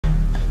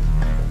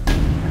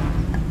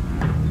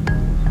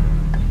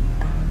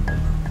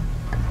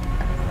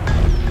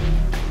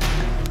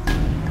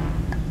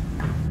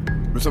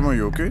समझ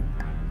ओके?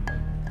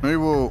 नहीं,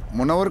 वो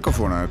मुनव्वर का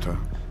फोन आया था,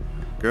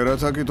 कह रहा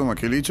था कि तुम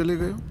अकेले ही चले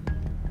गए हो।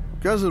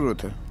 क्या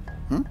जरूरत है?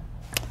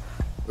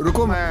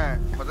 रुको,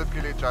 मैं मदद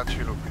के लिए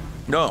 4-6 लोग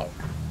भी। No,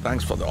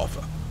 thanks for the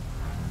offer.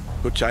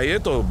 कुछ चाहिए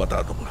तो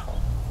बता दूंगा।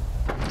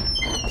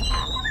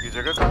 ये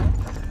जगह कहाँ है?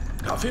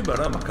 काफी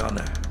बड़ा मकान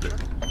है।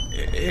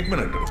 एक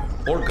मिनट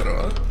होल्ड करो।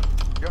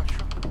 या,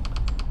 श्योर।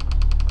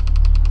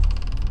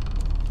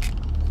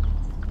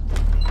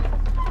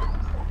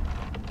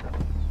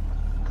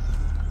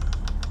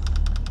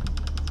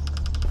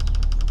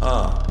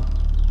 हाँ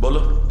बोलो।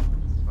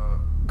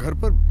 घर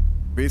पर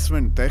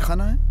बेसमेंट तय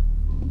खाना है?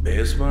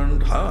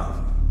 बेसमेंट?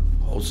 हाँ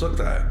हो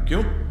सकता है,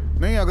 क्यों?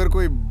 नहीं, अगर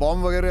कोई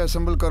बॉम्ब वगैरह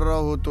असेंबल कर रहा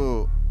हो तो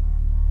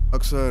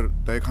अक्सर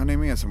तय खाने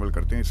में ही असेंबल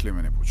करते हैं, इसलिए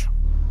मैंने पूछा।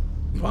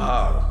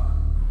 वाह,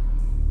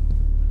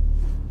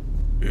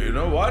 you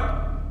know what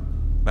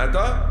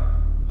Mehta,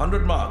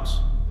 100 marks.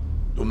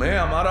 तुम्हें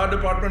हमारा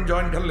डिपार्टमेंट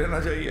ज्वाइन कर लेना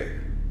चाहिए।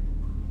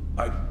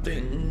 I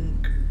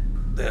think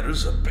there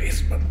is a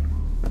basement.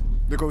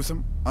 देखो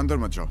विसम, अंदर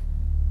मत जाओ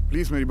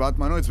प्लीज, मेरी बात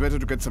मानो। It's better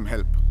to get some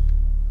help.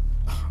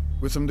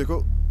 विसम देखो,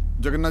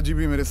 जगन्नाथ जी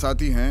भी मेरे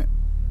साथी हैं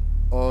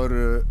और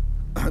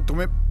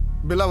तुम्हें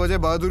बिला वजह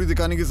बहादुरी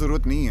दिखाने की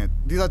जरूरत नहीं है।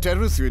 These are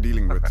terrorists we are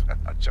dealing with.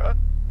 अच्छा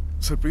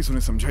सर प्लीज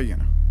उन्हें समझाइए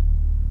ना।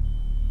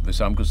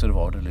 विसाम को सिर्फ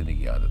ऑर्डर लेने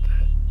की आदत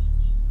है,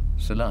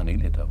 सलाह नहीं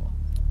लेता वो।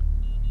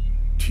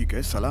 ठीक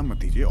है, सलाह मत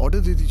दीजिए, ऑर्डर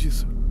दे दीजिए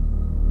सर।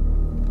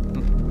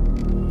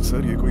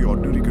 सर ये कोई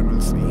ऑर्डिनरी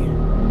क्रिमिनल्स नहीं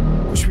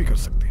है, कुछ भी कर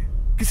सकते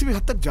हैं, किसी भी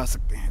हद तक जा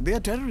सकते हैं। They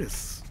are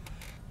terrorists.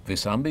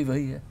 विसाम भी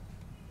वही है।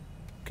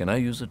 Can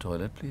I use the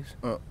toilet please?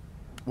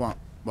 वहाँ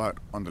बाहर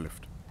ऑन द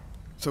लेफ्ट।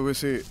 सर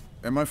वैसे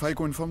MI5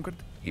 को इन्फॉर्म कर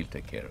दे। He'll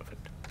take care of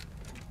it.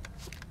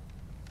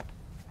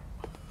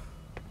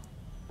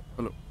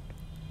 Hello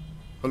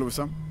hello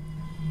विसाम,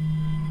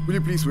 will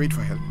you please wait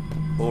for help?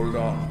 Hold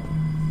on,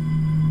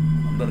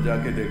 अंदर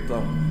जाके देखता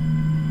हूँ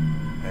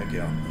है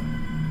क्या अंदर।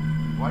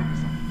 Why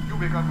विसाम, क्यों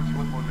बेकार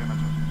मुसीबत मोल लेना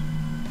चाहते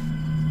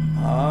हो?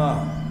 हाँ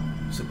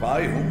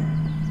सिपाही हूँ,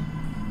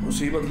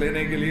 मुसीबत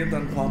लेने के लिए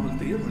तनख्वाह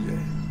मिलती है मुझे।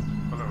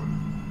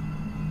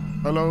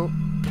 हेलो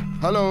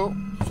हेलो,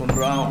 सुन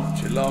रहा हूँ,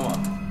 चिल्लाओ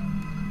मत।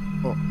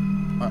 Oh,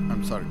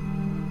 I'm sorry.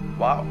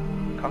 वाह,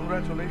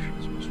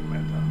 congratulations मिस्टर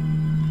मेहता,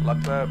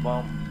 लगता है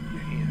बॉम्ब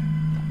यही है।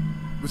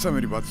 विसा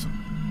मेरी बात सुन,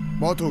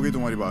 बहुत हो गई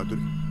तुम्हारी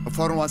बहादुरी, अब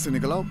फौरन वहां से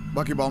निकल आओ,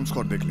 बाकी बॉम्ब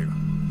स्क्वाड देख लेगा।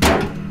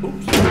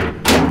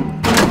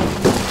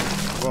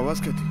 वो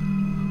आवाज क्या थी?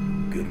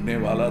 गिरने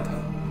वाला था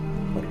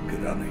पर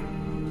गिरा नहीं।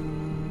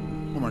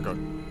 Oh my God,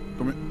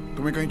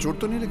 तुम्हें कहीं चोट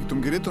तो नहीं लगी?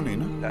 तुम गिरे तो नहीं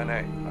ना?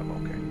 नहीं, I'm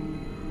okay।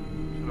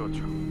 चलो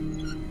अच्छा।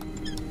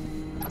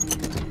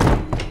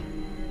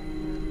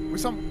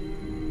 विसम,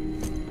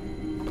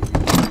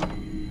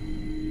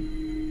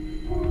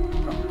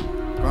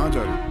 कहाँ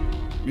जा रहे हो?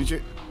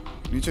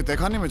 नीचे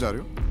तहखाने में जा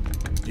रहे हो?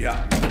 या।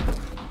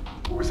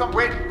 विसम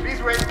वेट,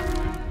 प्लीज वेट।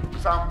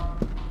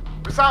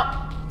 विसम।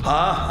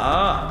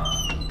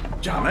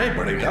 हाँ जाना ही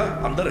पड़ेगा,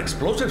 अंदर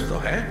एक्सप्लोसिव्स तो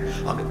है।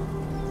 अगर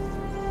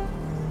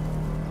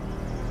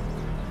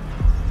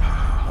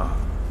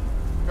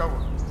क्या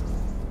हुआ?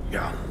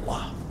 या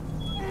अल्लाह,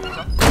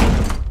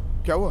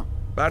 क्या हुआ?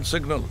 Bad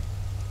signal.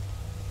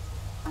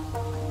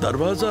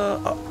 दरवाजा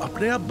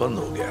अपने आप बंद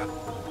हो गया,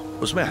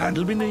 उसमें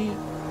हैंडल भी नहीं है,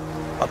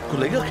 अब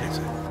खुलेगा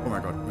कैसे? Oh my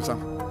God,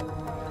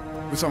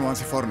 विसम वहां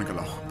से फौरन निकल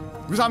आओ।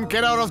 विसम,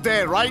 get out of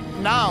there right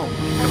now.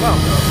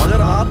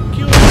 मगर आप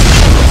क्यों?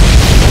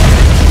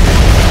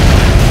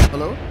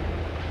 हेलो?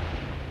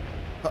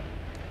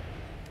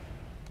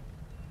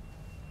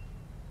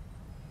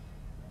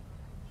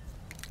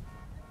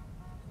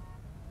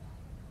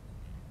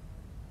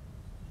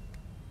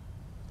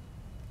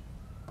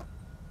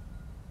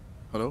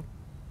 हेलो?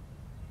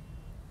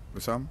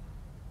 विसम?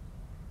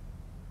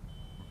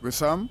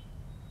 विसम?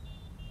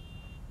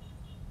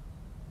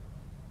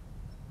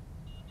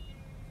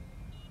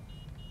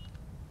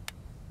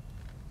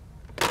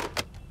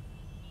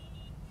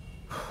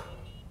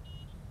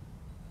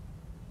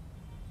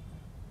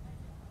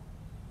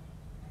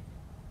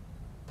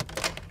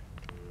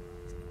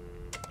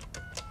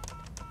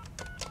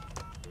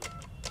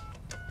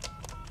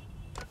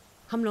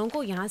 हम लोगों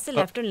को यहाँ से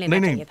लेफ्ट टर्न लेना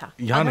चाहिए था,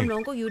 अब हम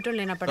लोगों को यू टर्न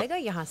लेना पड़ेगा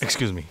यहाँ से।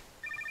 Excuse me.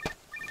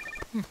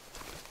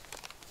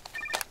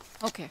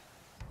 ओके।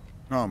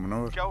 हाँ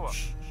मुनव्वर, क्या हुआ?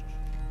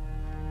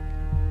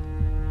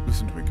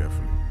 Listen to me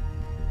carefully.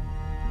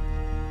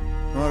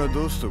 हमारा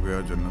दोस्त तो गया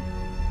जन्नत,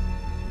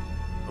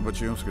 अब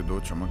बचे हैं उसके 2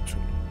 चमक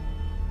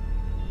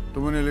छल्लू।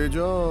 तुम उन्हें ले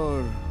जाओ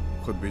और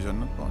खुद भी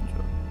जन्नत पहुंच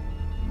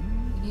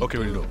जाओ। Okay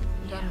will do.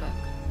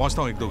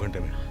 पहुंचता हूँ 1-2 घंटे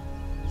में,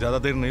 ज्यादा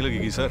देर नहीं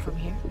लगेगी सर।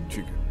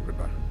 ठीक है,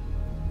 प्रिपेयर।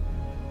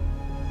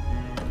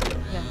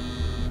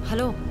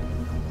 हेलो,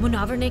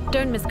 मुनव्वर ने एक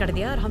टर्न मिस कर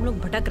दिया और हम लोग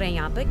भटक रहे हैं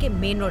यहाँ पे कि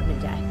मेन रोड मिल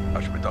जाए।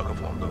 अश्मिता को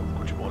फोन दो,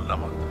 कुछ बोलना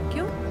मत।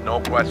 क्यों? Know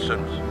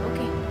questions.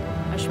 Okay.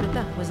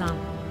 Ashmita, विसाम।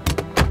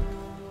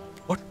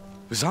 What?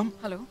 विसाम?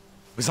 Hello.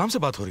 विसाम से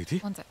बात हो रही थी?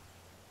 कौन सा?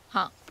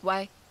 हाँ,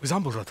 व्हाई?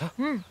 विसाम बोल रहा था।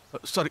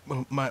 सॉरी,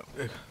 मैं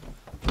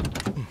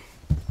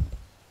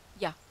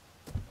या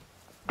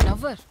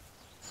Munawwar,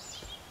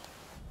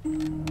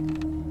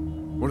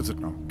 What is it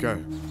now? क्या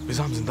है?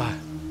 विशाम जिंदा है,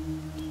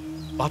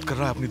 बात कर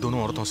रहा है अपनी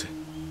दोनों औरतों से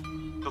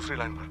दूसरी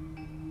लाइन पर।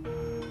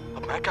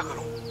 अब मैं क्या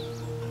करूं?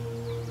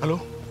 Hello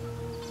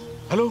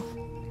hello.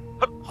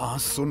 हाँ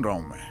सुन रहा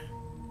हूं मैं।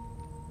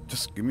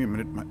 Just give me a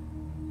minute, मैं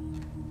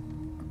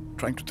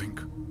trying to think.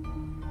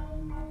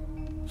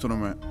 सुनो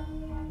मैं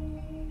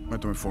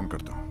तुम्हें फोन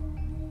करता हूँ,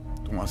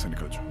 तुम वहां से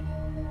निकल जाओ।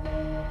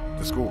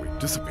 Just go away,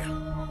 disappear.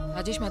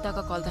 Rajesh Mehta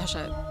का कॉल था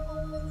शायद।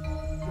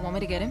 You want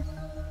me to get him?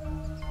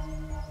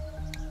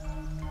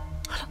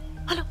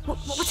 Hello,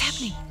 what's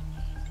happening?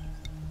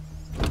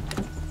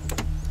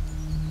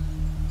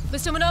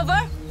 Mr.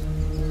 Munawar?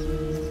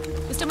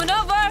 Mr.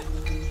 Munawar?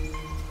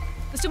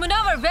 Mr.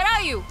 Munawar, where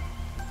are you?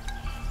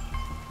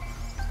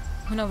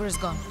 Munawar is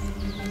gone.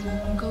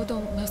 कहो तो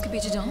मैं उसके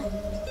पीछे जाऊं?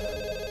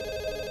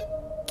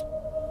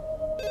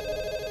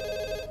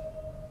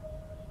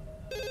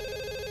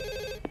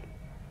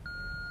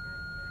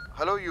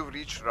 Hello, you've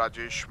reached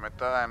Rajesh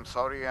Mehta. I'm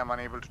sorry I'm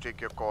unable to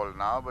take your call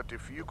now, but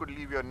if you could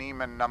leave your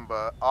name and number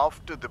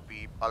after the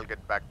beep, I'll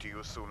get back to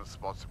you as soon as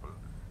possible.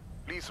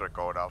 Please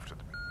record after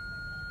the beep.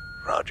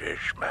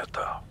 Rajesh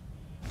Mehta,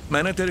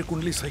 मैंने तेरी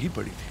कुंडली सही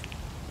पढ़ी थी।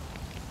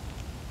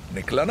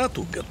 निकला ना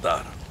तू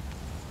गद्दार।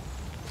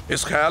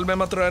 इस ख्याल में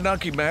मत रहना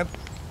कि मैं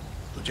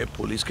तुझे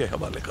पुलिस के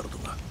हवाले कर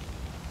दूंगा।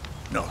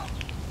 No.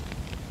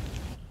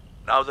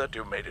 Now that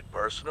you've made it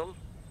personal,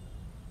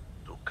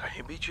 तू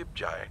कहीं भी छिप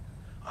जाए,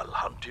 I'll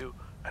hunt you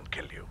and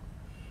kill you.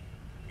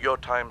 Your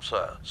time,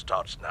 sir,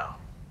 starts now.